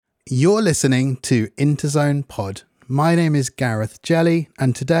You're listening to Interzone Pod. My name is Gareth Jelly,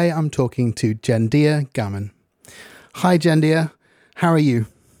 and today I'm talking to Jendia Gammon. Hi, Jendia. How are you?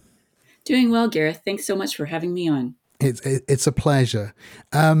 Doing well, Gareth. Thanks so much for having me on. It's a pleasure.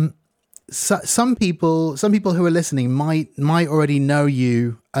 Some people who are listening might already know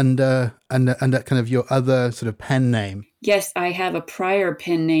you under kind of your other sort of pen name. Yes, I have a prior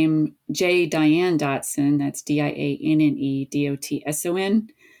pen name, J. Diane Dotson. That's DianneDotson,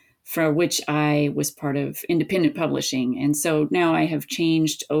 for which I was part of independent publishing. And so now I have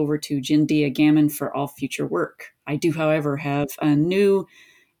changed over to Jendia Gammon for all future work. I do, however, have a new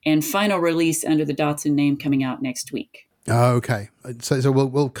and final release under the Dotson name coming out next week. Oh, okay. So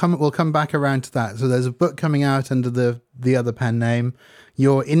we'll come back around to that. So there's a book coming out under the other pen name.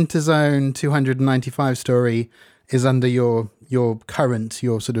 Your Interzone 295 story is under your new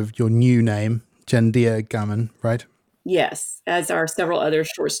name, Jendia Gammon, right? Yes, as are several other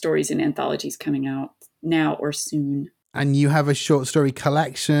short stories and anthologies coming out now or soon. And you have a short story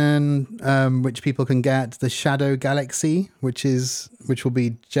collection, which people can get, The Shadow Galaxy, which will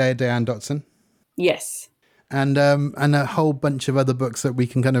be J. Diane Dotson. Yes. And a whole bunch of other books that we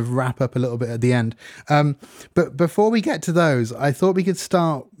can kind of wrap up a little bit at the end. But before we get to those, I thought we could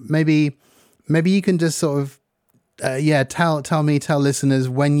start, maybe you can just sort of, tell listeners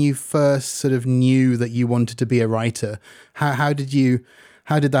when you first sort of knew that you wanted to be a writer. How did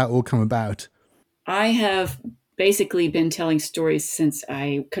that all come about? I have basically been telling stories since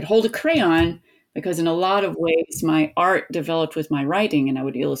I could hold a crayon, because in a lot of ways my art developed with my writing, and I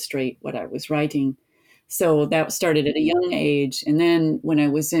would illustrate what I was writing. So that started at a young age. And then when I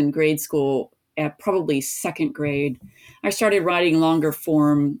was in grade school, at probably second grade, I started writing longer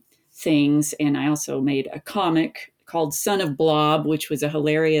form things. And I also made a comic called Son of Blob, which was a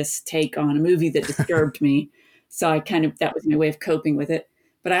hilarious take on a movie that disturbed me. So that was my way of coping with it.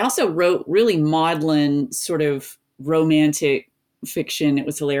 But I also wrote really maudlin sort of romantic fiction. It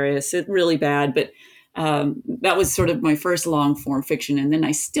was hilarious. It's really bad, but that was sort of my first long form fiction. And then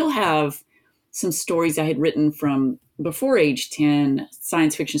I still have some stories I had written from before age 10,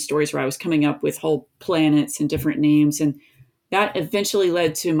 science fiction stories where I was coming up with whole planets and different names. And that eventually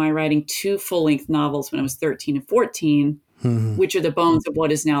led to my writing 2 full-length novels when I was 13 and 14, which are the bones of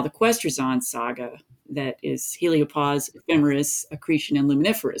what is now the Questrazon saga. That is Heliopause, Ephemeris, Accretion, and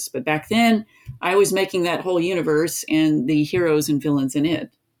Luminiferous. But back then, I was making that whole universe and the heroes and villains in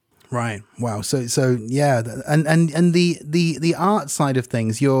it. Right. Wow. So yeah, and the art side of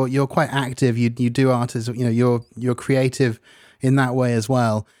things, you're quite active. You do art as you're creative in that way as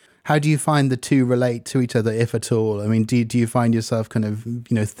well. How do you find the two relate to each other, if at all? I mean, do you find yourself kind of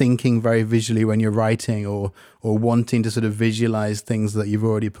thinking very visually when you're writing, or wanting to sort of visualize things that you've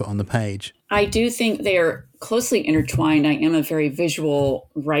already put on the page? I do think they're closely intertwined. I am a very visual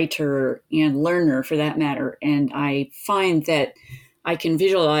writer and learner, for that matter, and I find that I can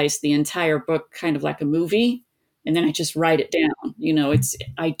visualize the entire book kind of like a movie, and then I just write it down.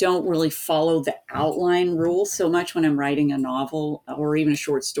 I don't really follow the outline rule so much when I'm writing a novel or even a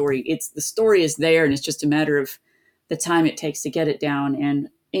short story. The story is there, and it's just a matter of the time it takes to get it down and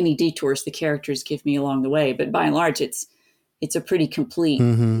any detours the characters give me along the way. But by and large, it's a pretty complete,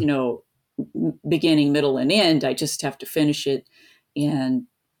 beginning, middle, and end. I just have to finish it, and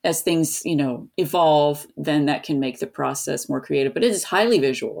as things, evolve, then that can make the process more creative. But it is highly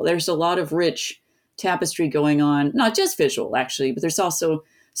visual. There's a lot of rich tapestry going on, not just visual, actually, but there's also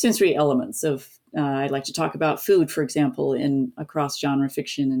sensory elements of, I like to talk about food, for example, in across genre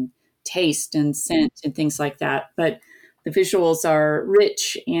fiction, and taste and scent and things like that. But the visuals are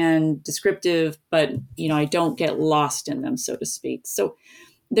rich and descriptive, but, I don't get lost in them, so to speak. So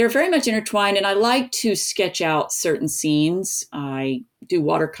they're very much intertwined, and I like to sketch out certain scenes. I do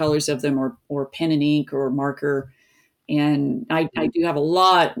watercolors of them, or pen and ink or marker. And I do have a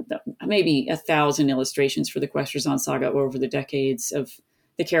lot, maybe 1,000 illustrations for the Questrazon saga over the decades of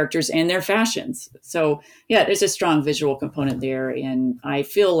the characters and their fashions. So yeah, there's a strong visual component there. And I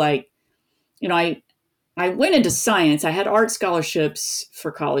feel like, I went into science. I had art scholarships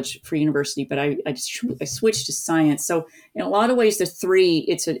for college, for university, but I switched to science. So in a lot of ways, the three,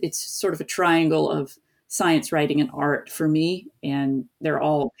 it's sort of a triangle of science, writing, and art for me, and they're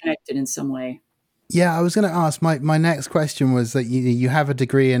all connected in some way. Yeah, I was going to ask, my next question was that you have a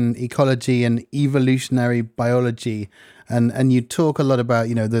degree in ecology and evolutionary biology, and you talk a lot about,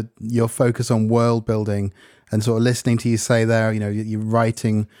 your focus on world building, and sort of listening to you say there, you're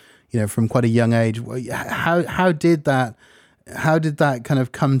writing, from quite a young age. How did that kind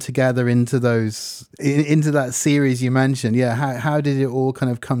of come together into that series you mentioned? Yeah, how did it all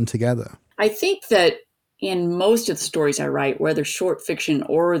kind of come together? I think that in most of the stories I write, whether short fiction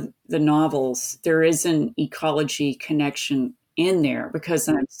or the novels, there is an ecology connection in there because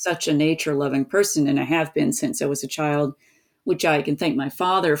I'm such a nature loving person, and I have been since I was a child, which I can thank my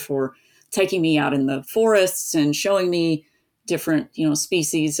father for taking me out in the forests and showing me different,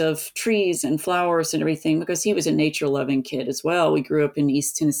 species of trees and flowers and everything, because he was a nature loving kid as well. We grew up in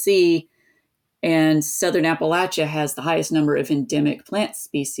East Tennessee, and Southern Appalachia has the highest number of endemic plant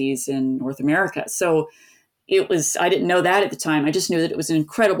species in North America. So I didn't know that at the time. I just knew that it was an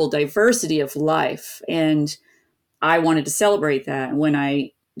incredible diversity of life. And I wanted to celebrate that. And when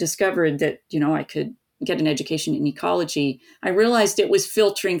I discovered that, I could get an education in ecology, I realized it was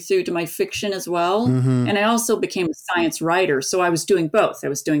filtering through to my fiction as well. Mm-hmm. And I also became a science writer. So I was doing both. I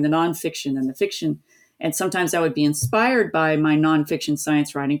was doing the nonfiction and the fiction. And sometimes I would be inspired by my nonfiction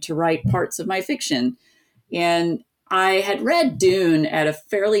science writing to write parts of my fiction. And I had read Dune at a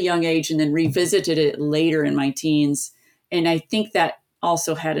fairly young age and then revisited it later in my teens. And I think that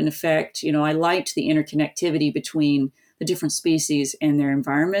also had an effect. I liked the interconnectivity between the different species and their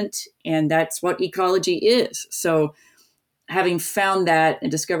environment. And that's what ecology is. So having found that and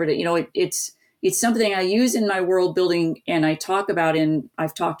discovered it, it's something I use in my world building, and I've talked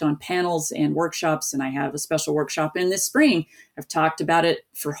on panels and workshops, and I have a special workshop in this spring. I've talked about it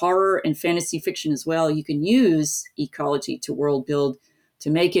for horror and fantasy fiction as well. You can use ecology to world build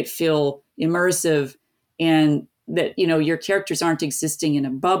to make it feel immersive, and that, your characters aren't existing in a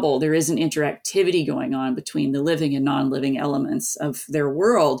bubble. There is an interactivity going on between the living and non-living elements of their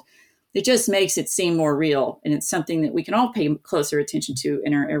world. It just makes it seem more real. And it's something that we can all pay closer attention to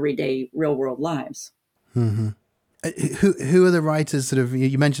in our everyday real world lives. Mm-hmm. Who are the writers sort of,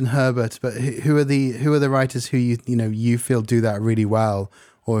 you mentioned Herbert, but who are the writers who you feel do that really well,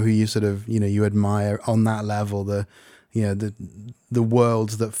 or who you sort of, you admire on that level, the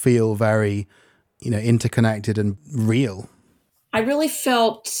worlds that feel very, interconnected and real? I really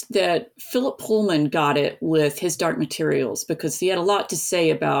felt that Philip Pullman got it with his Dark Materials, because he had a lot to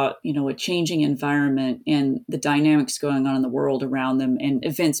say about, a changing environment and the dynamics going on in the world around them and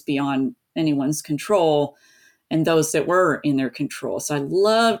events beyond anyone's control and those that were in their control. So I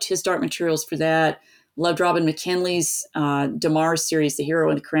loved his Dark Materials for that. Loved Robin McKinley's Damar series, The Hero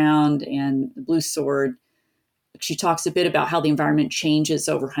and the Crown and The Blue Sword. She talks a bit about how the environment changes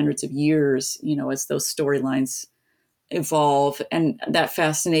over hundreds of years, as those storylines evolve, and that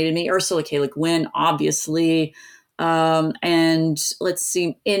fascinated me. Ursula K. Le Guin, obviously, and let's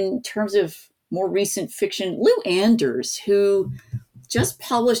see, in terms of more recent fiction, Lou Anders, who just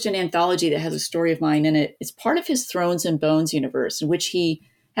published an anthology that has a story of mine in it. It's part of his Thrones and Bones universe, in which he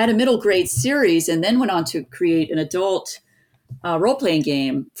had a middle grade series and then went on to create an adult role-playing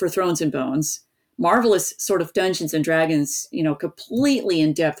game for Thrones and Bones. Marvelous sort of Dungeons and Dragons, completely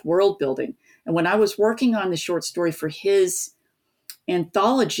in-depth world building. And when I was working on the short story for his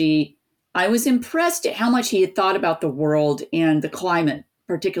anthology, I was impressed at how much he had thought about the world and the climate,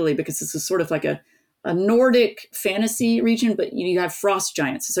 particularly because this is sort of like a Nordic fantasy region, but you have frost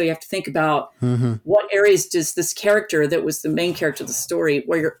giants. So you have to think about what areas does this character that was the main character of the story,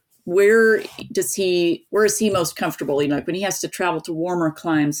 where is he most comfortable? Like when he has to travel to warmer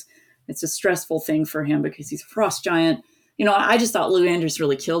climes, it's a stressful thing for him because he's a frost giant. I just thought Lou Anders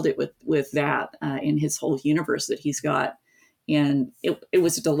really killed it with that in his whole universe that he's got. And it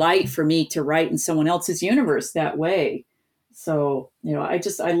was a delight for me to write in someone else's universe that way. So,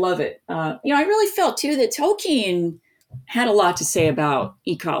 I love it. I really felt too that Tolkien had a lot to say about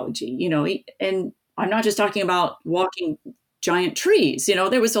ecology, and I'm not just talking about walking giant trees.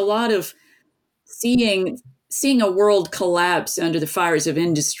 There was a lot of seeing a world collapse under the fires of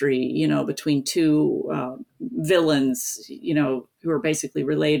industry, between two villains, who are basically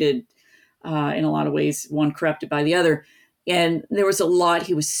related in a lot of ways, one corrupted by the other. And there was a lot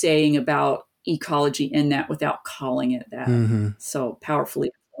he was saying about ecology in that without calling it that. So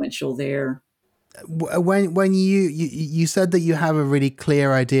powerfully influential there. When you said that you have a really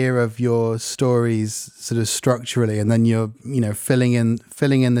clear idea of your stories sort of structurally, and then you're filling in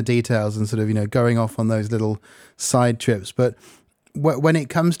the details and sort of going off on those little side trips, but when it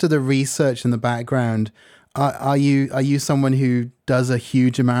comes to the research and the background, are you someone who does a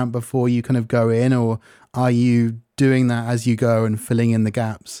huge amount before you kind of go in, or are you doing that as you go and filling in the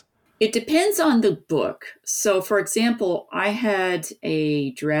gaps? It depends on the book. So, for example, I had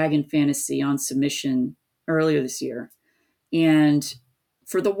a dragon fantasy on submission earlier this year. And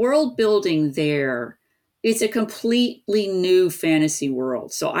for the world building there, it's a completely new fantasy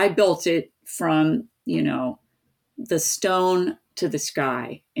world. So I built it from, the stone to the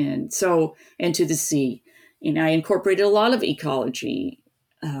sky and to the sea. And I incorporated a lot of ecology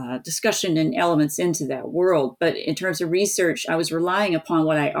discussion and elements into that world. But in terms of research, I was relying upon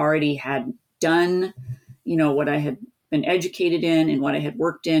what I already had done, what I had been educated in and what I had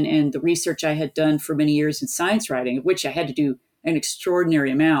worked in, and the research I had done for many years in science writing, of which I had to do an extraordinary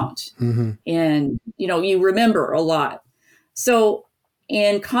amount. Mm-hmm. And, you remember a lot. So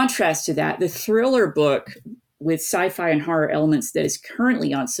in contrast to that, the thriller book with sci-fi and horror elements that is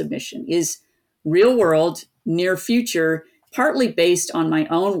currently on submission is real world, near future, partly based on my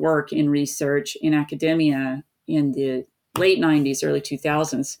own work in research in academia in the late 90s, early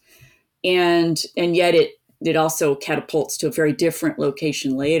 2000s. And yet it also catapults to a very different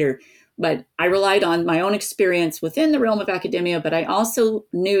location later. But I relied on my own experience within the realm of academia, but I also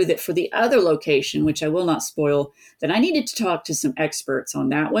knew that for the other location, which I will not spoil, that I needed to talk to some experts on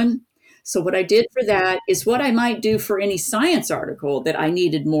that one. So what I did for that is what I might do for any science article that I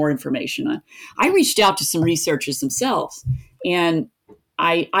needed more information on. I reached out to some researchers themselves, and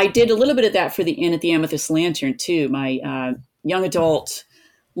I did a little bit of that for the Inn at the Amethyst Lantern too, my young adult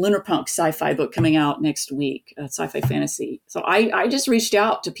lunar punk sci-fi book coming out next week, sci-fi fantasy. So I just reached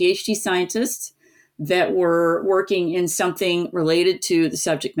out to PhD scientists that were working in something related to the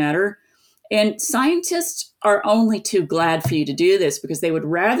subject matter. And scientists are only too glad for you to do this because they would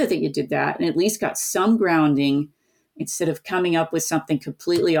rather that you did that and at least got some grounding instead of coming up with something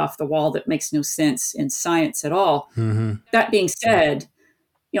completely off the wall that makes no sense in science at all. Mm-hmm. That being said,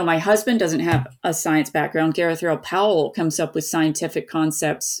 my husband doesn't have a science background. Gareth Earl Powell comes up with scientific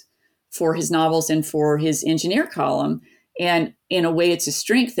concepts for his novels and for his engineer column. And in a way, it's a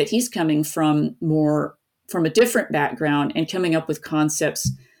strength that he's coming from a different background and coming up with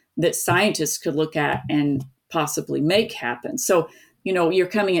concepts that scientists could look at and possibly make happen. So, you're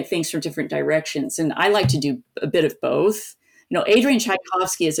coming at things from different directions. And I like to do a bit of both. Adrian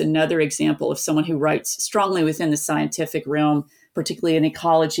Tchaikovsky is another example of someone who writes strongly within the scientific realm, particularly in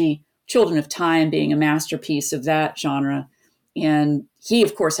ecology, Children of Time being a masterpiece of that genre. And he,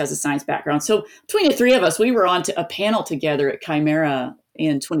 of course, has a science background. So between the three of us, we were on to a panel together at Chimera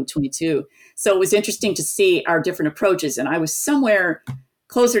in 2022. So it was interesting to see our different approaches. And I was somewhere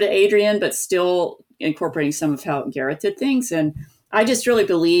closer to Adrian, but still incorporating some of how Garrett did things. And I just really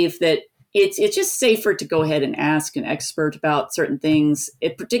believe that it's just safer to go ahead and ask an expert about certain things,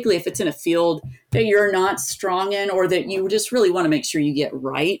 particularly if it's in a field that you're not strong in or that you just really want to make sure you get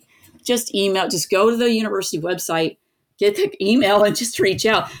right. Just go to the university website, get the email and just reach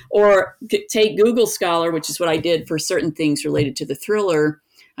out, or take Google Scholar, which is what I did for certain things related to the thriller.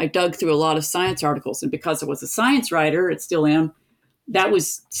 I dug through a lot of science articles, and because I was a science writer, it still am, that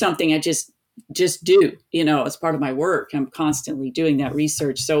was something I just do, as part of my work. I'm constantly doing that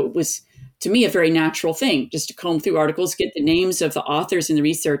research. So it was, to me, a very natural thing just to comb through articles, get the names of the authors and the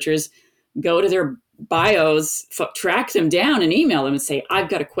researchers, go to their bios, track them down and email them and say, I've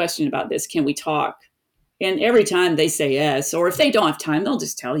got a question about this. Can we talk? And every time they say yes, or if they don't have time, they'll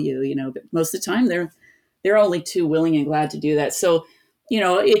just tell you, but most of the time they're only too willing and glad to do that. So,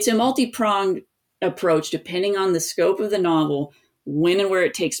 it's a multi-pronged approach depending on the scope of the novel, when and where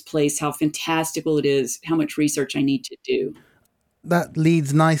it takes place, how fantastical it is, how much research I need to do. That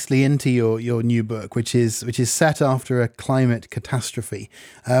leads nicely into your new book, which is set after a climate catastrophe.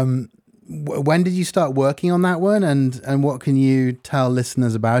 When did you start working on that one, and what can you tell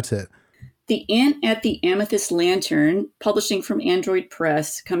listeners about it? The Inn at the Amethyst Lantern, publishing from Android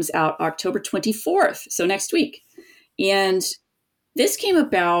Press, comes out October 24th, so next week. And this came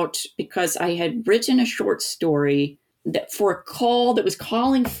about because I had written a short story that for a call that was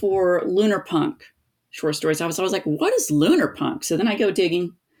calling for lunar punk short stories. I was always like, what is lunar punk? So then I go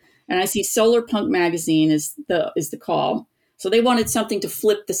digging and I see Solar Punk magazine is the call. So they wanted something to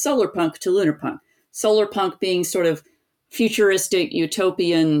flip the solar punk to lunar punk. Solar punk being sort of futuristic,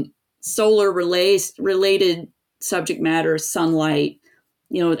 utopian, solar related subject matter, sunlight,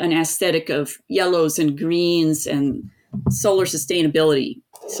 an aesthetic of yellows and greens and solar sustainability.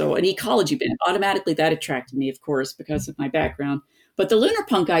 So an ecology bent. Automatically that attracted me, of course, because of my background. But the lunar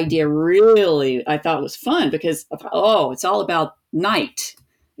punk idea really, I thought, was fun because, it's all about night.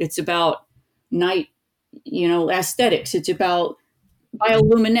 It's about night, aesthetics. It's about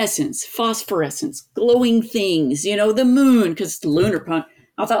bioluminescence, phosphorescence, glowing things, the moon, because the lunar punk.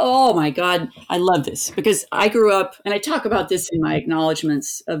 I thought, oh my God, I love this because I grew up, and I talk about this in my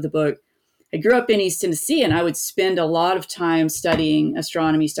acknowledgments of the book. I grew up in East Tennessee, and I would spend a lot of time studying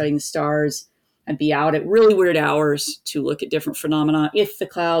astronomy, studying the stars. I'd be out at really weird hours to look at different phenomena if the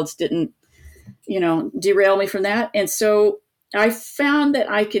clouds didn't, derail me from that. And so I found that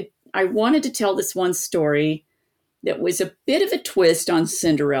I wanted to tell this one story that was a bit of a twist on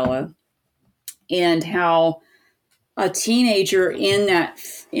Cinderella and how a teenager in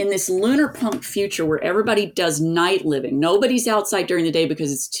this lunar punk future where everybody does night living. Nobody's outside during the day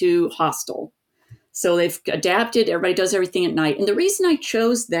because it's too hostile. So they've adapted. Everybody does everything at night. And the reason I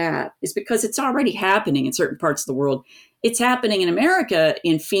chose that is because it's already happening in certain parts of the world. It's happening in America,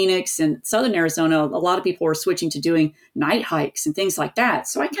 in Phoenix and Southern Arizona. A lot of people are switching to doing night hikes and things like that.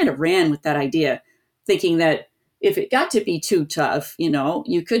 So I kind of ran with that idea, thinking that if it got to be too tough,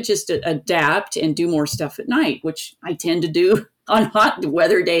 you could just adapt and do more stuff at night, which I tend to do on hot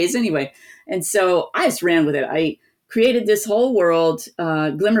weather days anyway. And so I just ran with it. I created this whole world.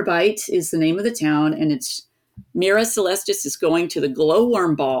 Glimmerbite is the name of the town, and it's Mira Celestis is going to the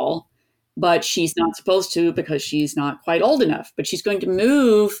glowworm ball, but she's not supposed to because she's not quite old enough. But she's going to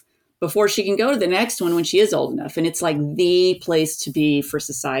move before she can go to the next one when she is old enough. And it's like the place to be for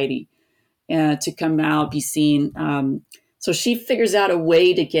society, to come out, be seen. So she figures out a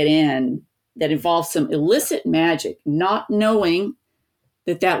way to get in that involves some illicit magic, not knowing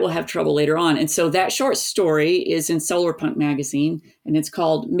that will have trouble later on. And so that short story is in Solar Punk magazine, and it's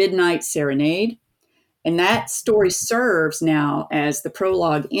called Midnight Serenade. And that story serves now as the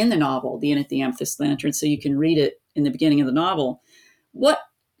prologue in the novel, The Inn at the Amethyst Lantern, so you can read it in the beginning of the novel. What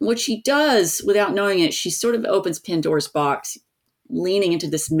she does without knowing it, she sort of opens Pandora's box, leaning into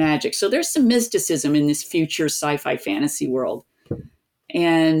this magic. So there's some mysticism in this future sci-fi fantasy world.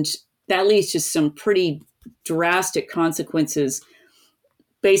 And that leads to some pretty drastic consequences.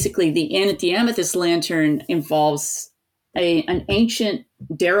 Basically, the Inn at the Amethyst Lantern involves an ancient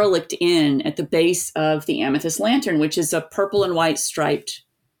derelict inn at the base of the Amethyst Lantern, which is a purple and white striped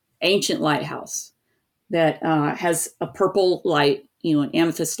ancient lighthouse that has a purple light, an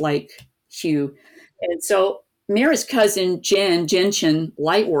amethyst-like hue. And so Mira's cousin, Gentian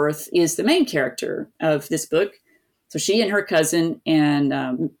Lightworth, is the main character of this book. So she and her cousin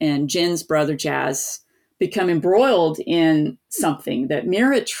and Jen's brother, Jazz, become embroiled in something that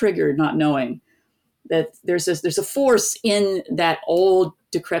Mira triggered, not knowing that there's a force in that old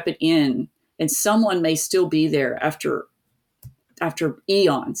decrepit inn, and someone may still be there after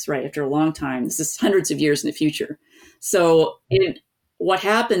eons, right? After a long time. This is hundreds of years in the future. So what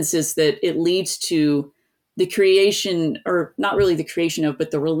happens is that it leads to the creation, or not really the creation of,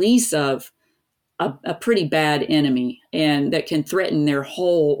 but the release of a pretty bad enemy, and that can threaten their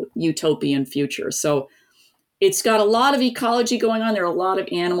whole utopian future. So it's got a lot of ecology going on. There are a lot of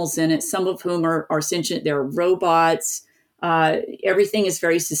animals in it, some of whom are sentient. There are robots. Everything is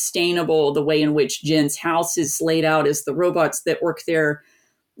very sustainable. The way in which Jen's house is laid out is the robots that work there,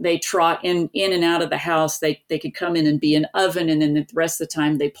 they trot in and out of the house. They could come in and be an oven, and then the rest of the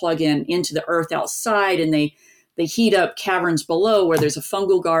time they plug into the earth outside, and they heat up caverns below where there's a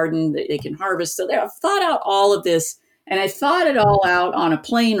fungal garden that they can harvest. So I've thought out all of this, and I thought it all out on a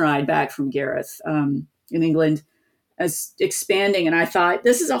plane ride back from Gareth in England, as expanding. And I thought,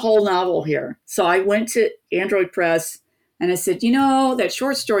 this is a whole novel here. So I went to Android Press and I said, that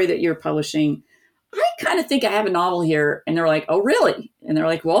short story that you're publishing, I kind of think I have a novel here. And they're like, oh, really? And they're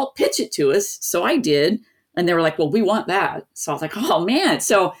like, well, pitch it to us. So I did. And they were like, well, we want that. So I was like, oh, man.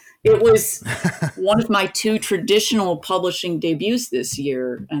 So it was one of my two traditional publishing debuts this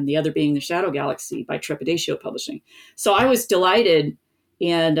year, and the other being The Shadow Galaxy by Trepidatio Publishing. So I was delighted.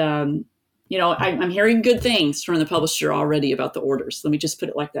 And, I'm hearing good things from the publisher already about the orders. Let me just put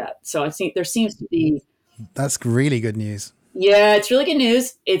it like that. So I think there seems to be. That's really good news. Yeah, it's really good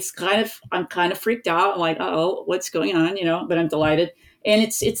news. I'm kind of freaked out. I'm like, uh-oh, what's going on? But I'm delighted. And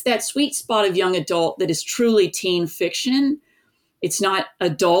it's that sweet spot of young adult that is truly teen fiction. It's not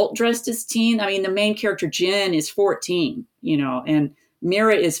adult dressed as teen. I mean, the main character, Jen, is 14, and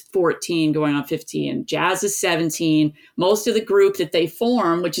Mira is 14 going on 15. Jazz is 17. Most of the group that they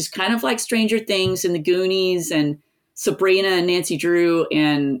form, which is kind of like Stranger Things and the Goonies and Sabrina and Nancy Drew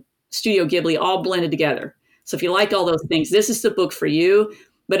and Studio Ghibli, all blended together. So if you like all those things, this is the book for you.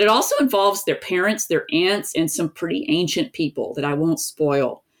 But it also involves their parents, their aunts, and some pretty ancient people that I won't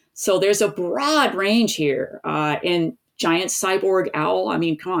spoil. So there's a broad range here. And giant cyborg owl. I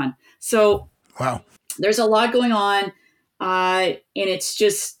mean, come on. So wow, there's a lot going on. And it's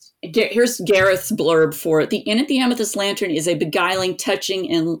just, here's Gareth's blurb for it. The Inn at the Amethyst Lantern is as beguiling, touching,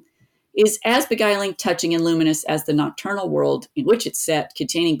 and luminous as the nocturnal world in which it's set,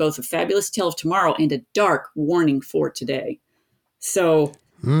 containing both a fabulous tale of tomorrow and a dark warning for today. So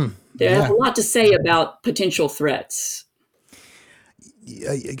there's a lot to say about potential threats.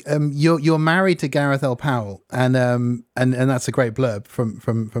 You're married to Gareth L. Powell, and that's a great blurb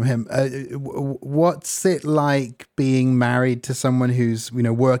from him. What's it like being married to someone who's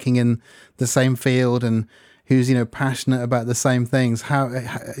working in the same field and who's passionate about the same things? How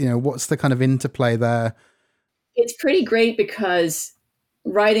what's the kind of interplay there? it's pretty great because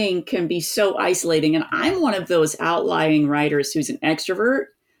writing can be so isolating. And I'm one of those outlying writers who's an extrovert.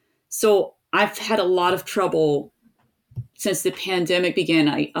 So I've had a lot of trouble since the pandemic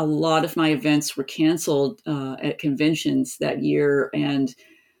began. A lot of my events were canceled at conventions that year. And,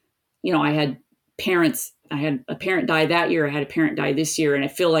 I had parents, I had a parent die that year. I had a parent die this year. And I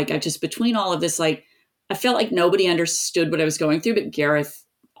feel like I just, between all of this, like, I felt like nobody understood what I was going through, but Gareth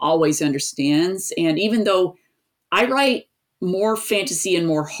always understands. And even though I write more fantasy and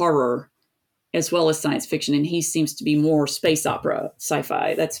more horror as well as science fiction, and he seems to be more space opera,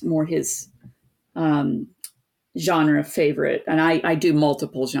 sci-fi. That's more his um, genre favorite. And I do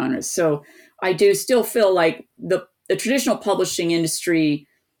multiple genres. So I do still feel like the traditional publishing industry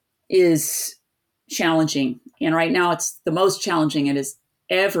is challenging. And right now it's the most challenging it has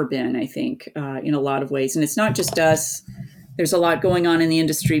ever been, I think, in a lot of ways. And it's not just us. There's a lot going on in the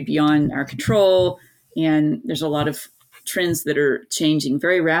industry beyond our control. And there's a lot of trends that are changing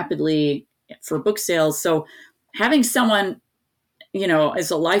very rapidly for book sales. So having someone, as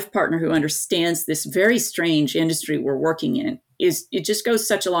a life partner who understands this very strange industry we're working in it just goes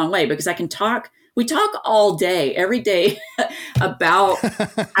such a long way, because we talk all day, every day about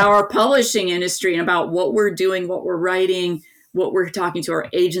our publishing industry and about what we're doing, what we're writing, what we're talking to our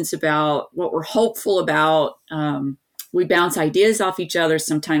agents about, what we're hopeful about. We bounce ideas off each other.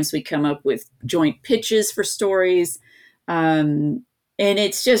 Sometimes we come up with joint pitches for stories. And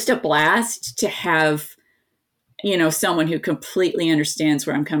it's just a blast to have, someone who completely understands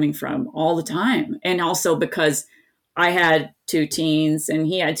where I'm coming from all the time. And also because I had two teens and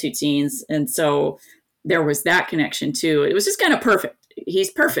he had two teens. And so there was that connection too. It was just kind of perfect. He's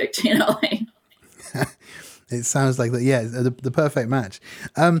perfect, like. It sounds like that. Yeah, the perfect match.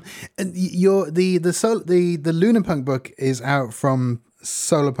 And the Lunapunk book is out from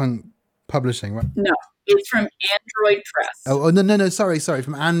Solarpunk Publishing, right? No, it's from Android Press. Oh no, sorry,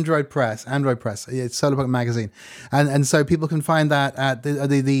 from Android Press. Yeah, it's Solarpunk Magazine, and so people can find that at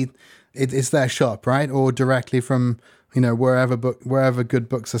it's their shop, right, or directly from wherever good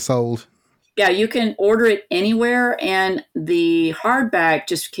books are sold. Yeah, you can order it anywhere, and the hardback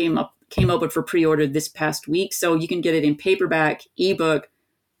just came open for pre-order this past week, so you can get it in paperback, ebook,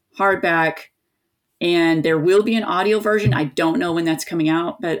 hardback, and there will be an audio version. I don't know when that's coming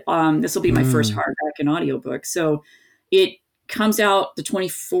out, but this will be my first hardback and audiobook. So it comes out the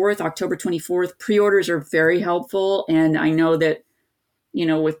 24th, October 24th. Pre-orders are very helpful, and I know that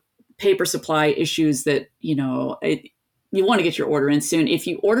with paper supply issues that you want to get your order in soon. If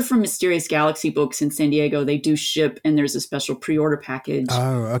you order from Mysterious Galaxy Books in San Diego, they do ship, and there's a special pre-order package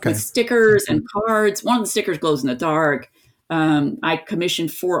with stickers and cards. One of the stickers glows in the dark. I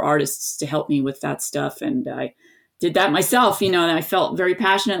commissioned 4 artists to help me with that stuff, and I did that myself. And I felt very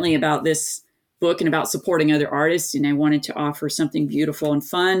passionately about this book and about supporting other artists, and I wanted to offer something beautiful and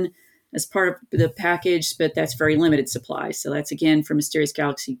fun as part of the package, but that's very limited supply. So that's, again, from Mysterious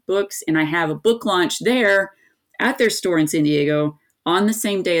Galaxy Books, and I have a book launch there at their store in San Diego on the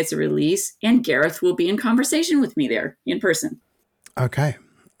same day as the release, and Gareth will be in conversation with me there in person. Okay.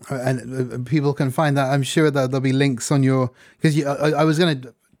 And people can find that. I'm sure that there'll be links on your, because I was going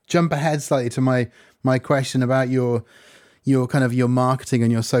to jump ahead slightly to my question about your kind of your marketing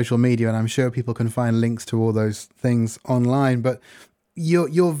and your social media, and I'm sure people can find links to all those things online. But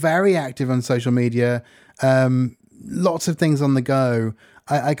you're very active on social media, lots of things on the go.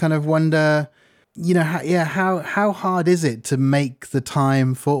 I kind of wonder, how hard is it to make the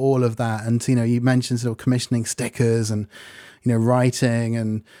time for all of that? And you mentioned sort of commissioning stickers and writing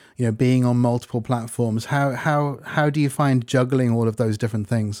and being on multiple platforms. How do you find juggling all of those different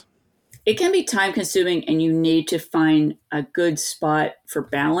things? It can be time consuming, and you need to find a good spot for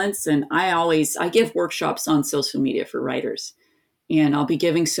balance. And I give workshops on social media for writers, and I'll be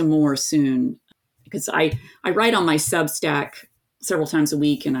giving some more soon, because I write on my Substack several times a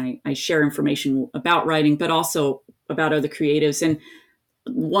week, and I share information about writing, but also about other creatives. And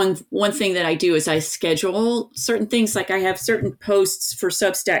one thing that I do is I schedule certain things. Like I have certain posts for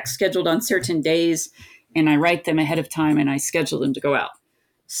Substack scheduled on certain days, and I write them ahead of time and I schedule them to go out.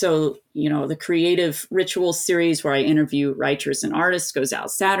 So, the Creative Rituals series, where I interview writers and artists, goes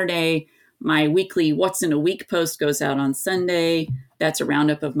out Saturday. My weekly What's in a Week post goes out on Sunday. That's a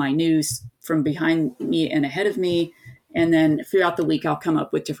roundup of my news from behind me and ahead of me. And then throughout the week, I'll come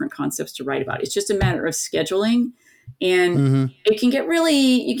up with different concepts to write about. It's just a matter of scheduling. And it can get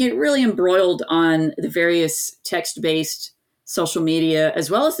really embroiled on the various text-based social media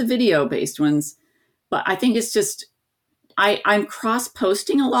as well as the video-based ones. But I think it's just, I'm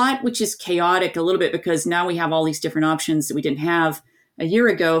cross-posting a lot, which is chaotic a little bit, because now we have all these different options that we didn't have a year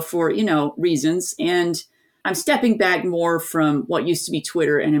ago for, reasons. And I'm stepping back more from what used to be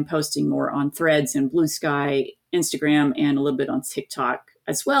Twitter, and I'm posting more on Threads and Blue Sky, Instagram, and a little bit on TikTok,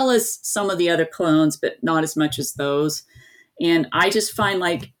 as well as some of the other clones, but not as much as those. And I just find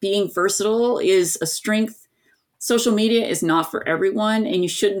like being versatile is a strength. Social media is not for everyone, and you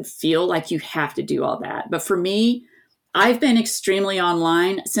shouldn't feel like you have to do all that. But for me, I've been extremely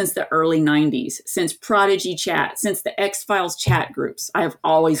online since the early 90s, since Prodigy Chat, since the X Files chat groups. I've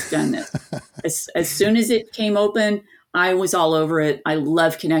always done this. As soon as it came open, I was all over it. I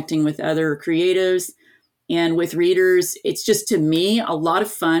love connecting with other creatives and with readers. It's just, to me, a lot of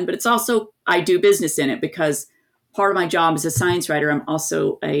fun, but it's also, I do business in it because part of my job as a science writer, I'm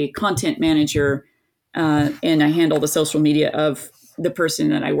also a content manager, and I handle the social media of the person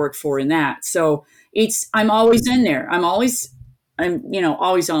that I work for in that. So I'm always in there. I'm always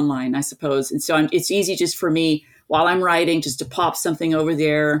online, I suppose. And so it's easy just for me while I'm writing just to pop something over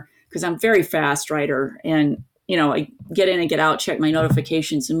there because I'm a very fast writer, and, I get in and get out, check my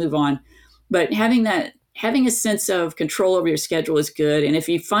notifications and move on. But having a sense of control over your schedule is good. And if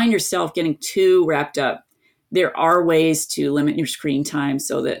you find yourself getting too wrapped up, there are ways to limit your screen time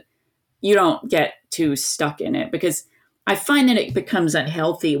so that you don't get too stuck in it, because I find that it becomes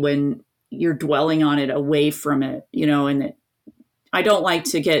unhealthy when you're dwelling on it away from it, and that I don't like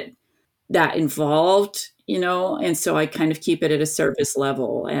to get that involved, and so I kind of keep it at a surface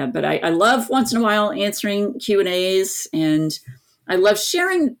level. But I love once in a while answering Q&As, and I love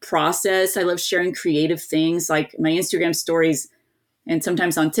sharing process. I love sharing creative things like my Instagram stories. And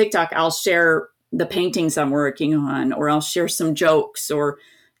sometimes on TikTok, I'll share the paintings I'm working on, or I'll share some jokes, or,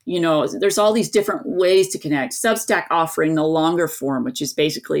 there's all these different ways to connect. Substack offering the longer form, which is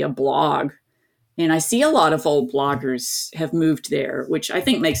basically a blog. And I see a lot of old bloggers have moved there, which I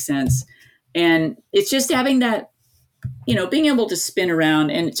think makes sense. And it's just having that, being able to spin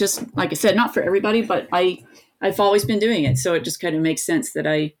around, and just, like I said, not for everybody, but I've always been doing it. So it just kind of makes sense that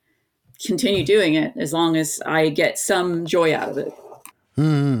I continue doing it as long as I get some joy out of it.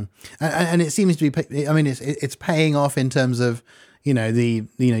 And it seems to be, I mean, it's paying off in terms of, you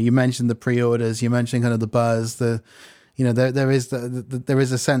mentioned the pre-orders, you mentioned kind of the buzz, there is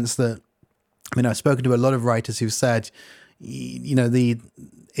a sense that, I've spoken to a lot of writers who've said,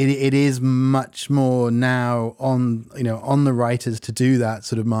 it is much more now on the writers to do that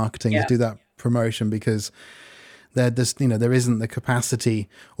sort of marketing, to do that promotion, because there isn't the capacity,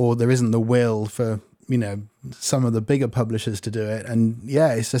 or there isn't the will for, some of the bigger publishers to do it. And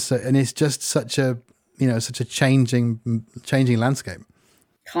it's just such a changing landscape.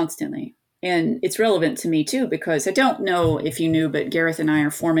 Constantly. And it's relevant to me too, because I don't know if you knew, but Gareth and I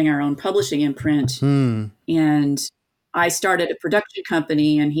are forming our own publishing imprint. And I started a production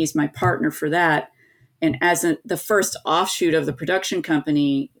company, and he's my partner for that. And the first offshoot of the production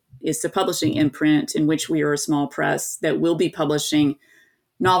company is the publishing imprint, in which we are a small press that will be publishing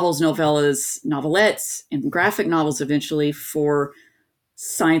novels, novellas, novelettes, and graphic novels eventually for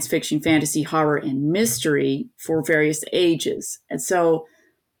science fiction, fantasy, horror, and mystery for various ages. And so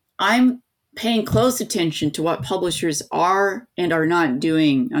I'm paying close attention to what publishers are and are not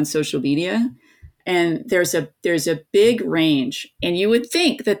doing on social media. And there's a big range. And you would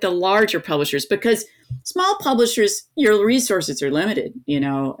think that the larger publishers, because small publishers, your resources are limited,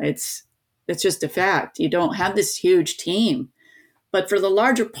 it's just a fact. You don't have this huge team. But for the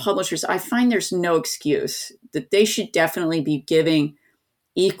larger publishers, I find there's no excuse that they should definitely be giving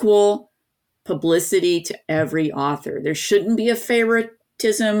equal publicity to every author. There shouldn't be a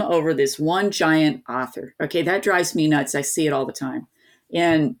favoritism over this one giant author. Okay, that drives me nuts. I see it all the time.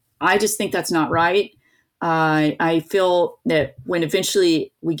 And I just think that's not right. I feel that when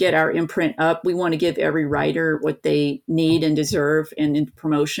eventually we get our imprint up, we want to give every writer what they need and deserve, and in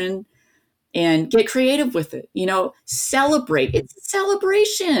promotion, and get creative with it. Celebrate. It's a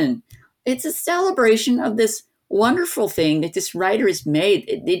celebration. It's a celebration of this wonderful thing that this writer has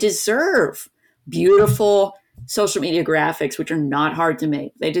made. They deserve beautiful social media graphics, which are not hard to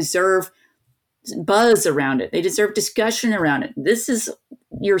make. They deserve buzz around it. They deserve discussion around it. This is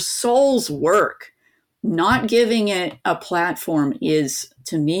your soul's work. Not giving it a platform is,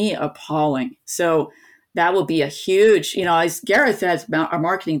 to me, appalling. So that will be a huge, as Gareth has a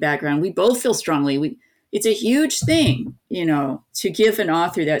marketing background, we both feel strongly. It's a huge thing, to give an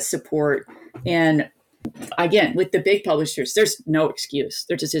author that support. And again, with the big publishers, there's no excuse.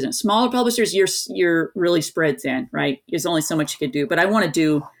 There just isn't. Smaller publishers, you're really spread thin, right? There's only so much you can do. But I want to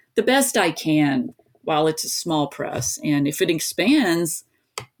do the best I can while it's a small press. And if it expands,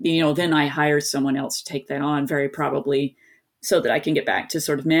 then I hire someone else to take that on, very probably, so that I can get back to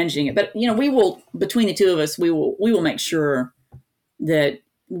sort of managing it. But, we will, between the two of us, we will make sure that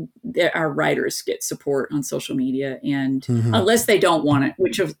our writers get support on social media, and Hmm. unless they don't want it,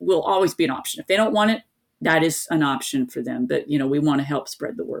 which will always be an option. If they don't want it, that is an option for them. But we want to help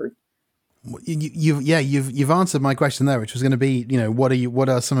spread the word. You've answered my question there, which was going to be, what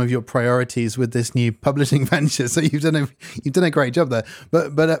are some of your priorities with this new publishing venture? So you've done a great job there.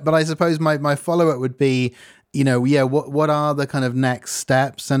 But I suppose my follow up would be, what are the kind of next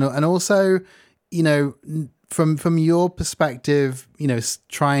steps, and also, from your perspective,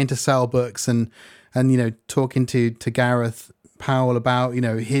 trying to sell books, and talking to Gareth Powell about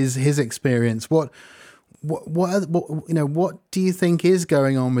his experience. What do you think is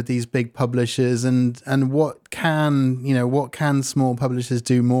going on with these big publishers, and what can small publishers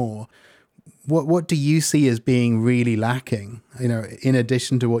do more? What do you see as being really lacking, in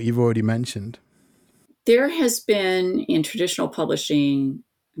addition to what you've already mentioned? There has been in traditional publishing,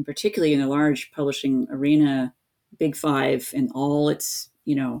 and particularly in the large publishing arena, Big Five and all its,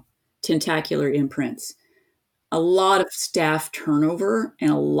 tentacular imprints, a lot of staff turnover and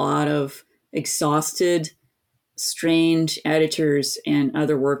a lot of exhausted, strained editors and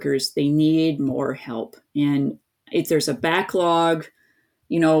other workers. They need more help. And if there's a backlog,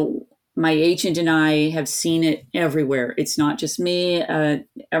 my agent and I have seen it everywhere. It's not just me.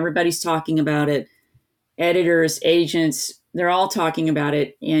 Everybody's talking about it. Editors, agents, they're all talking about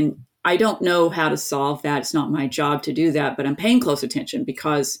it. And I don't know how to solve that. It's not my job to do that, but I'm paying close attention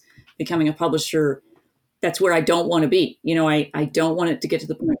because becoming a publisher, that's where I don't want to be. I don't want it to get to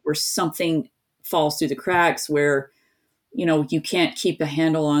the point where something falls through the cracks, where, you can't keep a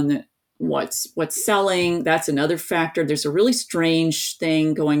handle on what's selling. That's another factor. There's a really strange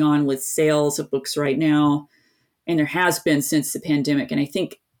thing going on with sales of books right now. And there has been since the pandemic. And I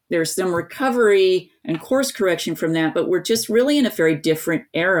think there's some recovery and course correction from that, but we're just really in a very different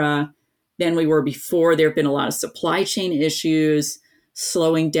era than we were before. There have been a lot of supply chain issues,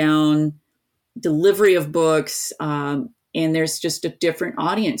 slowing down delivery of books, and there's just a different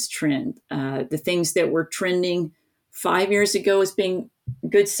audience trend. The things that were trending 5 years ago as being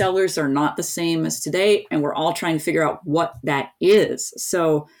good sellers are not the same as today, and we're all trying to figure out what that is.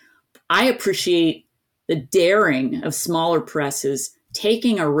 So I appreciate the daring of smaller presses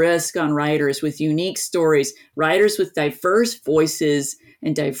taking a risk on writers with unique stories, writers with diverse voices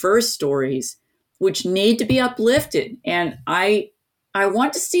and diverse stories, which need to be uplifted. And I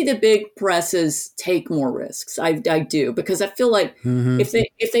want to see the big presses take more risks. I do, because I feel like Hmm.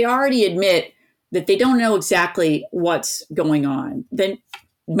 if they already admit that they don't know exactly what's going on, then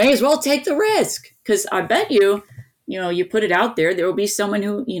may as well take the risk. Because I bet you put it out there, there will be someone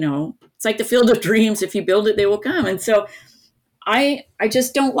who, it's like the field of dreams. If you build it, they will come. And so I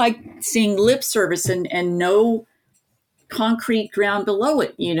just don't like seeing lip service and no concrete ground below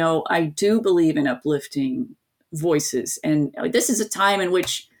it. I do believe in uplifting voices. And this is a time in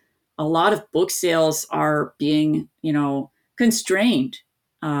which a lot of book sales are being, constrained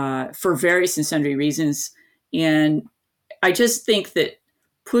for various and sundry reasons. And I just think that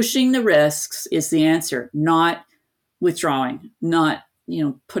pushing the risks is the answer, not withdrawing, not,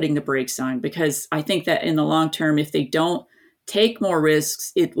 putting the brakes on, because I think that in the long term, if they don't take more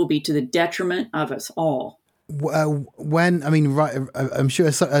risks, it will be to the detriment of us all. I'm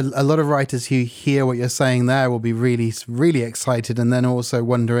sure a lot of writers who hear what you're saying there will be really, really excited, and then also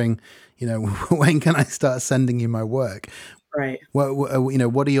wondering, when can I start sending you my work? Right.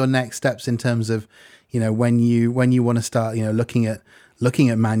 What are your next steps in terms of, when you want to start, looking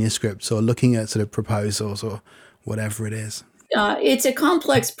at manuscripts, or looking at sort of proposals, or whatever it is? It's a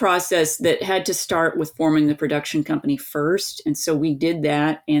complex process that had to start with forming the production company first. And so we did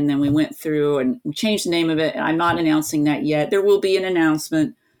that. And then we went through and we changed the name of it. I'm not announcing that yet. There will be an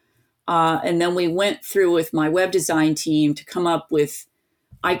announcement. And then we went through with my web design team to come up with,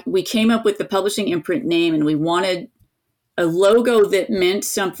 we came up with the publishing imprint name, and we wanted a logo that meant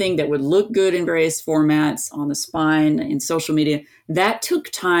something that would look good in various formats on the spine, in social media. That took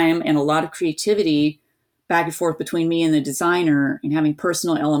time and a lot of creativity back and forth between me and the designer, and having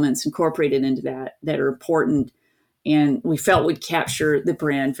personal elements incorporated into that are important, and we felt would capture the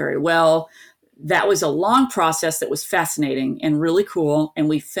brand very well. That was a long process that was fascinating and really cool, and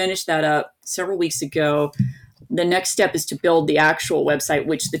we finished that up several weeks ago. The next step is to build the actual website,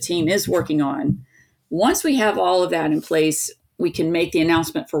 which the team is working on. Once we have all of that in place, we can make the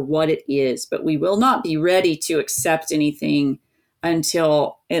announcement for what it is, but we will not be ready to accept anything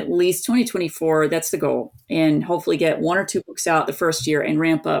until at least 2024. That's the goal. And hopefully get 1 or 2 books out the first year and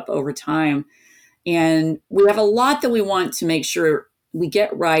ramp up over time. And we have a lot that we want to make sure we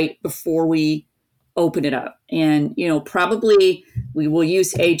get right before we open it up. And, probably We will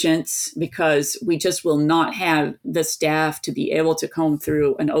use agents because we just will not have the staff to be able to comb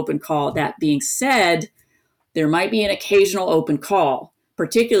through an open call. That being said, there might be an occasional open call,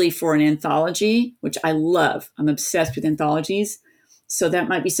 particularly for an anthology, which I love. I'm obsessed with anthologies. So that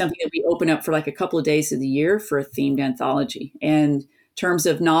might be something that we open up for like a couple of days of the year for a themed anthology. And in terms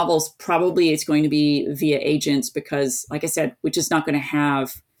of novels, probably it's going to be via agents because, like I said, we're just not going to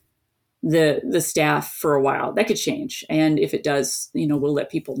have the staff for a while. That could change. And if it does, we'll let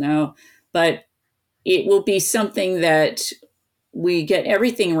people know. But it will be something that we get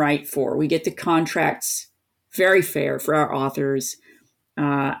everything right for. We get the contracts very fair for our authors,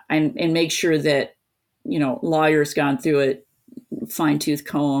 and make sure that, lawyers gone through it, fine tooth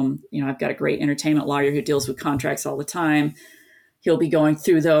comb. I've got a great entertainment lawyer who deals with contracts all the time. He'll be going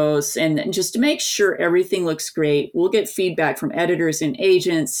through those. And just to make sure everything looks great, we'll get feedback from editors and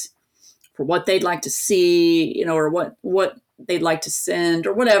agents for what they'd like to see, or what they'd like to send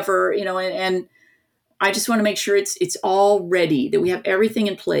or whatever, and I just want to make sure it's all ready, that we have everything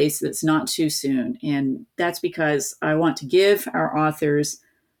in place, that's not too soon. And that's because I want to give our authors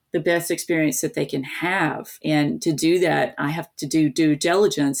the best experience that they can have. And to do that, I have to do due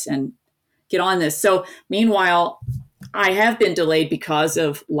diligence and get on this. So meanwhile, I have been delayed because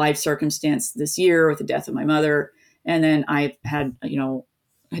of life circumstance this year with the death of my mother. And then I've had, I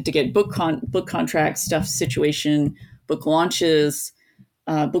had to get book contract stuff situation, book launches,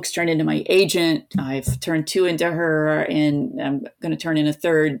 books turned into my agent. I've turned 2 into her, and I'm going to turn in a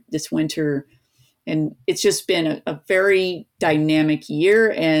 3rd this winter. And it's just been a very dynamic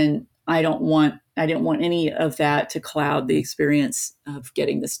year, and I didn't want any of that to cloud the experience of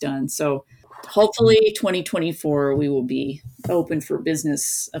getting this done. So hopefully 2024 we will be open for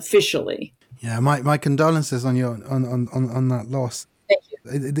business officially. Yeah, my condolences on your on that loss.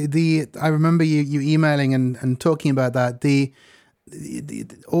 Thank you. I remember you emailing and talking about that.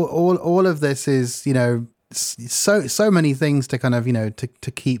 All of this is, so many things to kind of,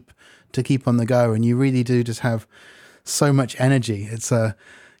 to keep on the go, and you really do just have so much energy. It's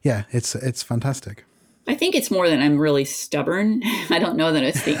fantastic. I think it's more than I'm really stubborn. I don't know that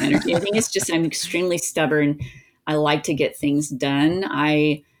it's the energy. I think it's just I'm extremely stubborn. I like to get things done.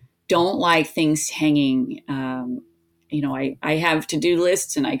 I don't like things hanging. I have to-do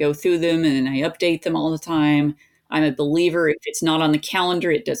lists, and I go through them and I update them all the time. I'm a believer, if it's not on the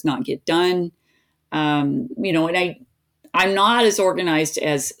calendar, it does not get done. And I'm not as organized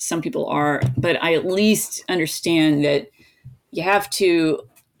as some people are, but I at least understand that you have to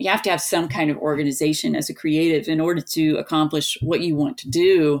have some kind of organization as a creative in order to accomplish what you want to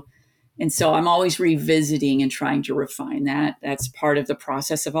do. And so I'm always revisiting and trying to refine that. That's part of the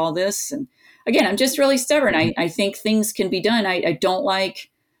process of all this. And again, I'm just really stubborn. I think things can be done. I don't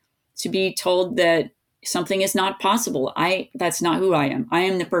like to be told that something is not possible. That's not who I am. I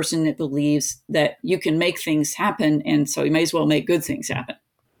am the person that believes that you can make things happen. And so you may as well make good things happen.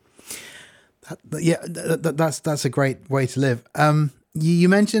 That's a great way to live. You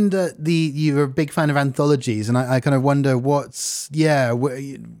mentioned that you're a big fan of anthologies, and I kind of wonder which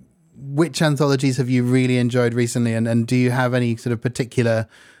anthologies have you really enjoyed recently, and do you have any sort of particular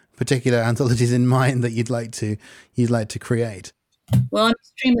anthologies in mind that you'd like to create? Well, I'm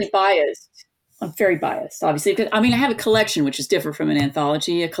extremely biased. I'm very biased, obviously, because I have a collection, which is different from an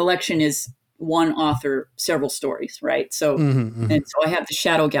anthology. A collection is one author, several stories, right? So, and so I have the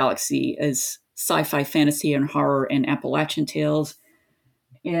Shadow Galaxy as sci-fi, fantasy, and horror, and Appalachian tales.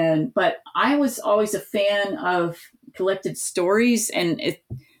 But I was always a fan of collected stories, and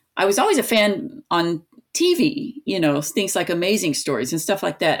I was always a fan on TV, things like Amazing Stories and stuff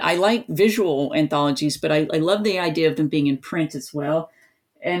like that. I like visual anthologies, but I love the idea of them being in print as well.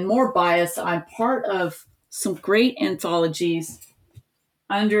 And more biased, I'm part of some great anthologies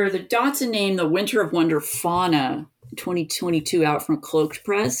under the Dotson name, The Winter of Wonder Fauna, 2022, out from Cloaked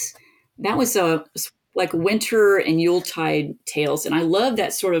Press. That was like winter and Yuletide tales. And I love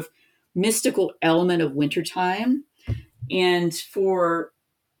that sort of mystical element of wintertime. And for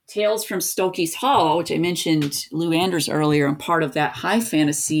Tales from Stokey's Hall, which I mentioned Lou Anders earlier, I'm part of that high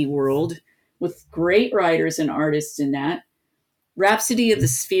fantasy world with great writers and artists in that. Rhapsody of the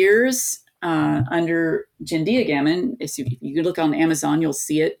Spheres under Jendia Gammon, if you could look on Amazon, you'll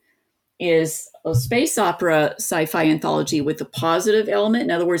see it, is a space opera sci-fi anthology with a positive element.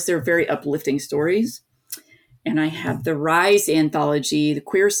 In other words, they're very uplifting stories. And I have the Rise anthology, the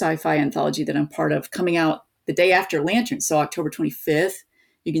queer sci-fi anthology that I'm part of, coming out the day after Lantern, so October 25th.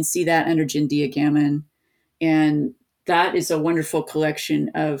 You can see that under Jendia Gammon. And that is a wonderful collection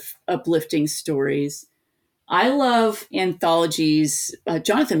of uplifting stories. I love anthologies.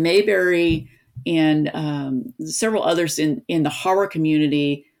 Jonathan Mayberry and several others in the horror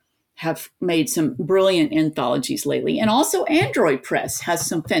community have made some brilliant anthologies lately. And also Android Press has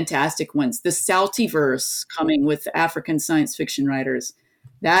some fantastic ones. The Saltyverse, coming with African science fiction writers.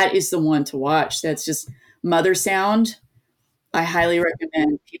 That is the one to watch. That's just Mother Sound. I highly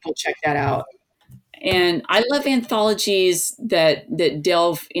recommend people check that out. And I love anthologies that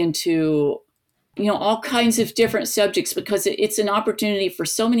delve into, all kinds of different subjects, because it's an opportunity for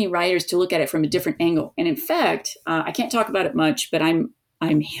so many writers to look at it from a different angle. And in fact, I can't talk about it much, but I'm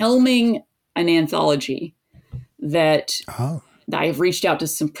helming an anthology that Oh, I've reached out to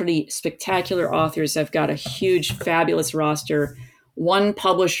some pretty spectacular authors. I've got a huge, fabulous roster. One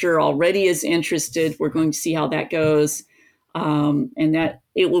publisher already is interested. We're going to see how that goes, and that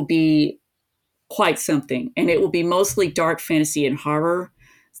it will be quite something. And it will be mostly dark fantasy and horror.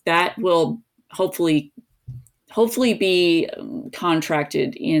 That will hopefully be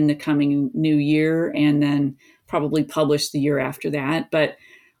contracted in the coming new year, and then probably published the year after that. But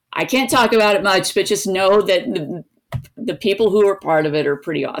I can't talk about it much, but just know that the people who are part of it are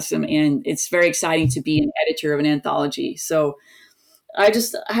pretty awesome. And it's very exciting to be an editor of an anthology. So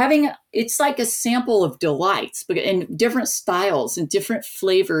it's like a sample of delights, but in different styles and different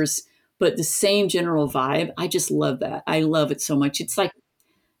flavors, but the same general vibe. I just love that. I love it so much. It's like,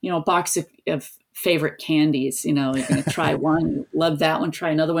 a box of favorite candies. You're going to try one, love that one,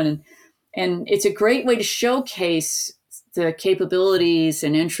 try another one. And it's a great way to showcase the capabilities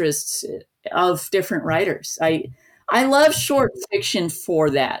and interests of different writers. I love short fiction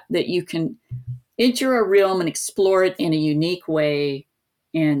for that you can enter a realm and explore it in a unique way.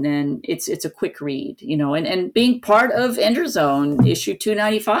 And then it's a quick read, and being part of Ender Zone issue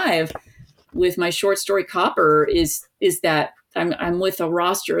 295 with my short story Copper is that I'm with a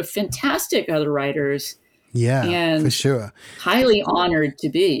roster of fantastic other writers. yeah, and for sure. highly honored to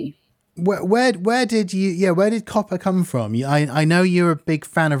be. Where did Copper come from? I know you're a big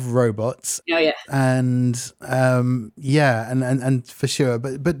fan of robots. Oh yeah. And and for sure,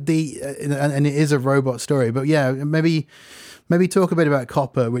 but and it is a robot story. But yeah, maybe talk a bit about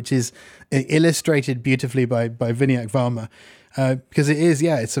Copper, which is illustrated beautifully by Vinayak Varma, because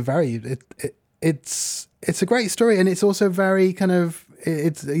it's a great story, and it's also very kind of,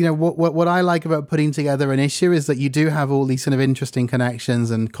 it's what I like about putting together an issue is that you do have all these sort of interesting connections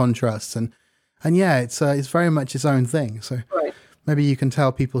and contrasts, and it's very much its own thing. So Right. maybe you can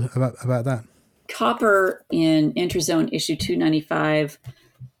tell people about that. Copper in Interzone issue 295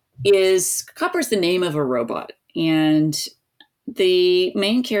 Copper's the name of a robot, and the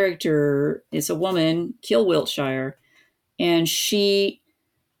main character is a woman, Kill Wiltshire, and she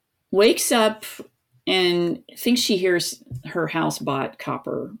wakes up and thinks she hears her house bot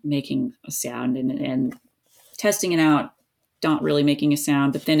Copper making a sound, and testing it out, not really making a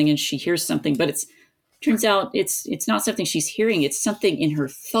sound. But then again, she hears something, but turns out it's not something she's hearing. It's something in her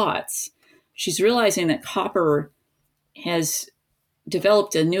thoughts. She's realizing that Copper has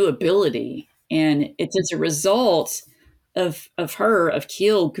developed a new ability, and it's as a result of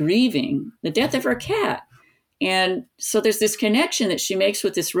Keel grieving the death of her cat. And so there's this connection that she makes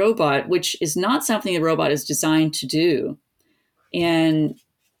with this robot, which is not something the robot is designed to do. And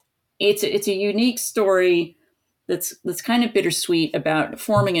it's a unique story that's kind of bittersweet about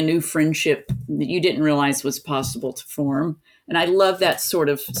forming a new friendship that you didn't realize was possible to form. And I love that sort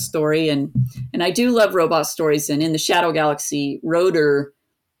of story. And I do love robot stories. And in the Shadow Galaxy, Rotor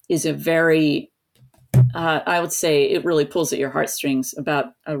is a very, I would say it really pulls at your heartstrings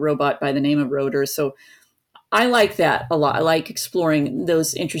about a robot by the name of Rotor. So I like that a lot. I like exploring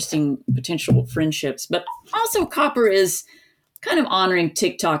those interesting potential friendships. But also Copper is kind of honoring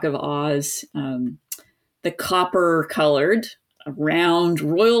TikTok of Oz. The copper-colored, round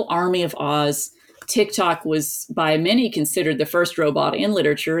Royal Army of Oz. TikTok was by many considered the first robot in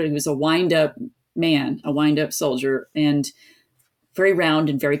literature. He was a wind-up man, a wind-up soldier, and very round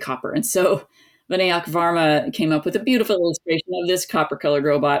and very copper. And so Vinayak Varma came up with a beautiful illustration of this copper-colored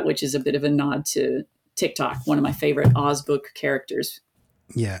robot, which is a bit of a nod to TikTok, one of my favorite Oz book characters.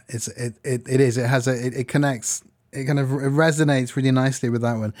 Yeah, it is. It connects. It kind of resonates really nicely with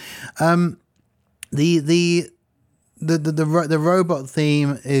that one. The robot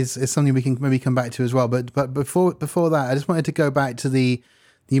theme is something we can maybe come back to as well. But before that, I just wanted to go back to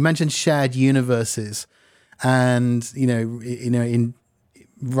you mentioned shared universes, and in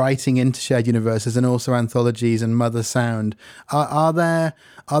writing into shared universes and also anthologies and Mother Sound. Are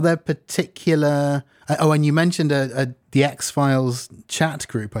there particular? Oh, and you mentioned the X-Files chat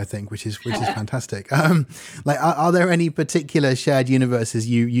group, I think, which is fantastic. Are there any particular shared universes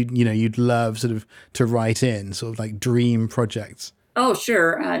you'd love sort of to write in, sort of like dream projects? Oh,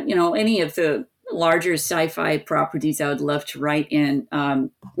 sure. Any of the larger sci-fi properties I would love to write in.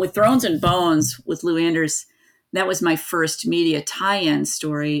 With Thrones and Bones with Lou Anders, that was my first media tie-in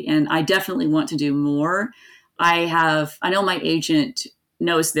story, and I definitely want to do more. I know my agent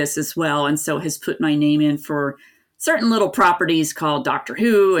knows this as well, and so has put my name in for certain little properties called Doctor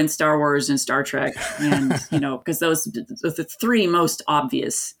Who and Star Wars and Star Trek, and because those are the three most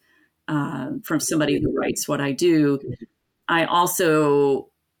obvious from somebody who writes what I do. I also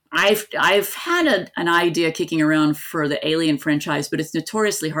I've had an idea kicking around for the Alien franchise, but it's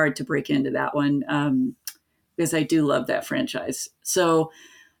notoriously hard to break into that one because I do love that franchise. So,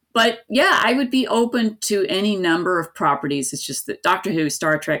 but yeah, I would be open to any number of properties. It's just that Doctor Who,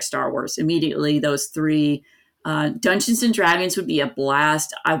 Star Trek, Star Wars, immediately those three. Dungeons and Dragons would be a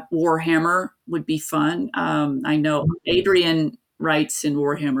blast. Warhammer would be fun. I know Adrian writes in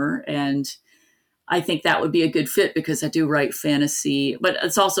Warhammer, and I think that would be a good fit because I do write fantasy, but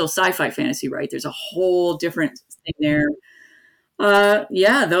it's also sci-fi fantasy, right? There's a whole different thing there.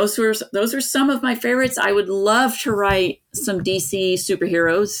 Yeah, those are some of my favorites. I would love to write some DC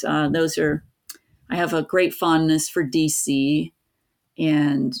superheroes. Those are I have a great fondness for DC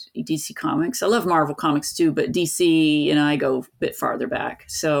and DC Comics. I love Marvel Comics too, but DC, I go a bit farther back.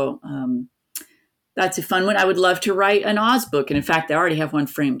 So that's a fun one. I would love to write an Oz book, and in fact, I already have one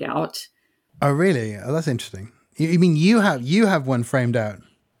framed out. Oh, really? Oh, that's interesting. You mean you have one framed out?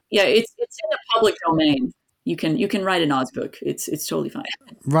 Yeah, it's in the public domain. You can write an Oz book. It's totally fine.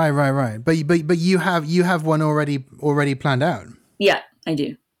 Right. But you have one already planned out. Yeah, I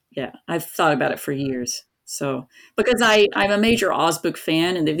do. Yeah, I've thought about it for years. So because I'm a major Oz book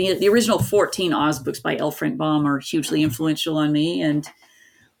fan, and the original 14 Oz books by L. Frank Baum are hugely influential on me, and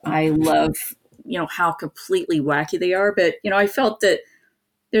I love how completely wacky they are. But I felt that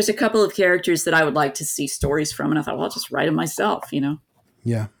there's a couple of characters that I would like to see stories from, and I thought, well, I'll just write them myself.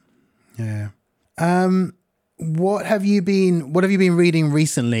 Yeah. Yeah. What have you been reading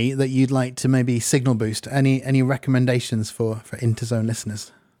recently that you'd like to maybe signal boost? Any recommendations for Interzone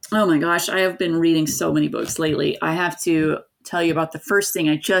listeners? Oh my gosh, I have been reading so many books lately. I have to tell you about the first thing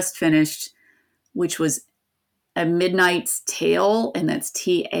I just finished, which was A Midnight's Tale, and that's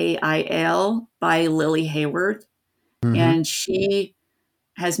Tail by Lily Hayward. Mm-hmm. And she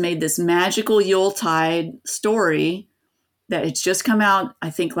has made this magical Yuletide story that it's just come out, I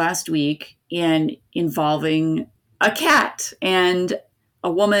think, last week, and involving a cat and a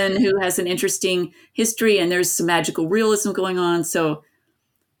woman who has an interesting history, and there's some magical realism going on. So,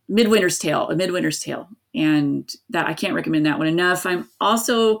 A Midwinter's Tale, and that I can't recommend that one enough. I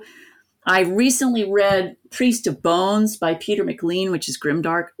recently read Priest of Bones by Peter McLean, which is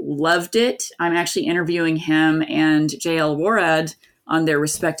grimdark. Loved it. I'm actually interviewing him and J.L. Warad on their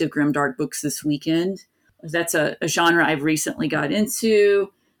respective grimdark books this weekend. That's a genre I've recently got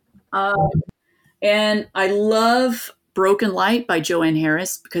into. And I love Broken Light by Joanne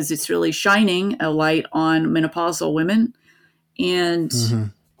Harris because it's really shining a light on menopausal women, and Mm-hmm.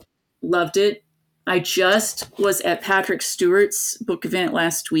 loved it. I just was at Patrick Stewart's book event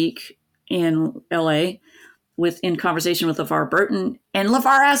last week in LA in conversation with LeVar Burton, and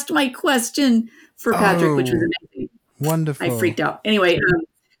LeVar asked my question for Patrick, which was Oh, amazing. wonderful. I freaked out. Anyway,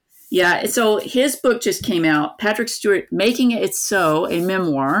 yeah, so his book just came out, Patrick Stewart, Making It So, a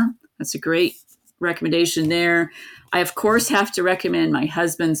memoir. That's a great recommendation there. I, of course, have to recommend my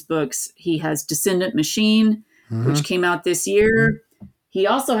husband's books. He has Descendant Machine, Mm-hmm. which came out this year. He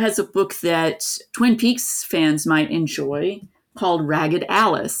also has a book that Twin Peaks fans might enjoy called Ragged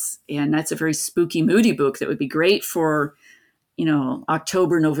Alice. And that's a very spooky, moody book that would be great for,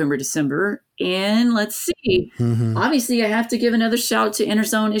 October, November, December. And let's see. Mm-hmm. Obviously, I have to give another shout out to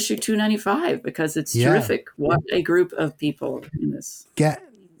Interzone issue 295 because it's Yeah. terrific. What a group of people in this. Get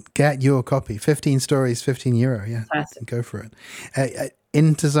your copy. 15 stories, €15. Yeah, Classic. go for it.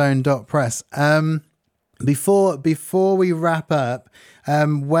 Interzone.press. Before we wrap up,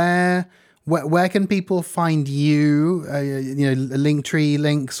 where can people find you? Linktree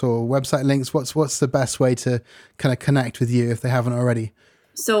links or website links. What's the best way to kind of connect with you if they haven't already?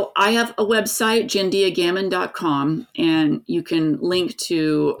 So I have a website, jendiagammon.com, and you can link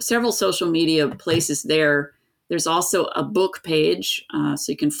to several social media places there. There's also a book page,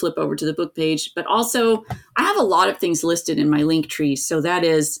 so you can flip over to the book page. But also, I have a lot of things listed in my link tree. So that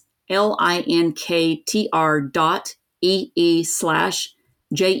is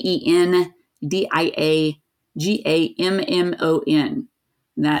linktr.ee/JENDIAGAMMON.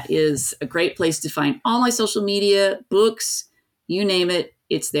 And that is a great place to find all my social media, books, you name it,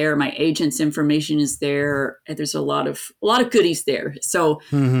 it's there. My agent's information is there. And there's a lot of goodies there. So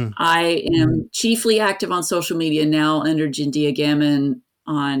I am chiefly active on social media now under Jendia Gammon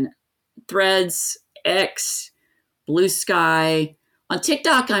on Threads, X, Blue Sky. On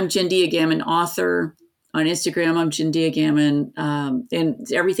TikTok, I'm Jendia Gammon author. On Instagram, I'm Jendia Gammon.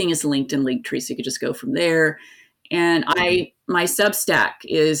 And everything is linked in Linktree, so you could just go from there. And my Substack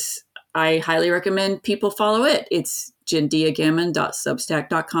is, I highly recommend people follow it. It's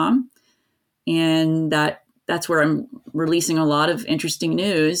jendiagammon.substack.com. And that's where I'm releasing a lot of interesting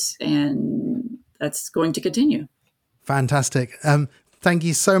news, and that's going to continue. Fantastic. Thank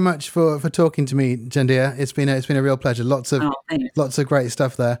you so much for talking to me, Jendia. It's been a real pleasure. Lots of great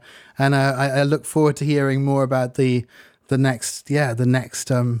stuff there, and I look forward to hearing more about the next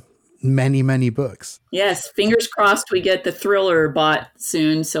many books. Yes, fingers crossed we get the thriller bought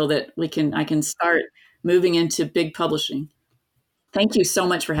soon so that I can start moving into big publishing. Thank you so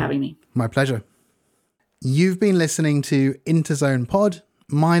much for having me. My pleasure. You've been listening to Interzone Pod.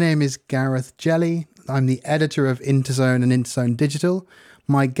 My name is Gareth Jelly. I'm the editor of Interzone and Interzone Digital.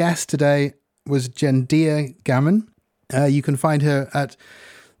 My guest today was Jendia Gammon. You can find her at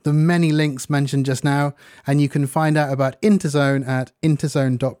the many links mentioned just now, and you can find out about Interzone at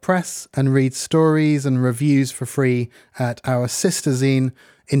interzone.press and read stories and reviews for free at our sister zine,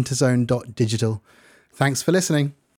 interzone.digital. Thanks for listening.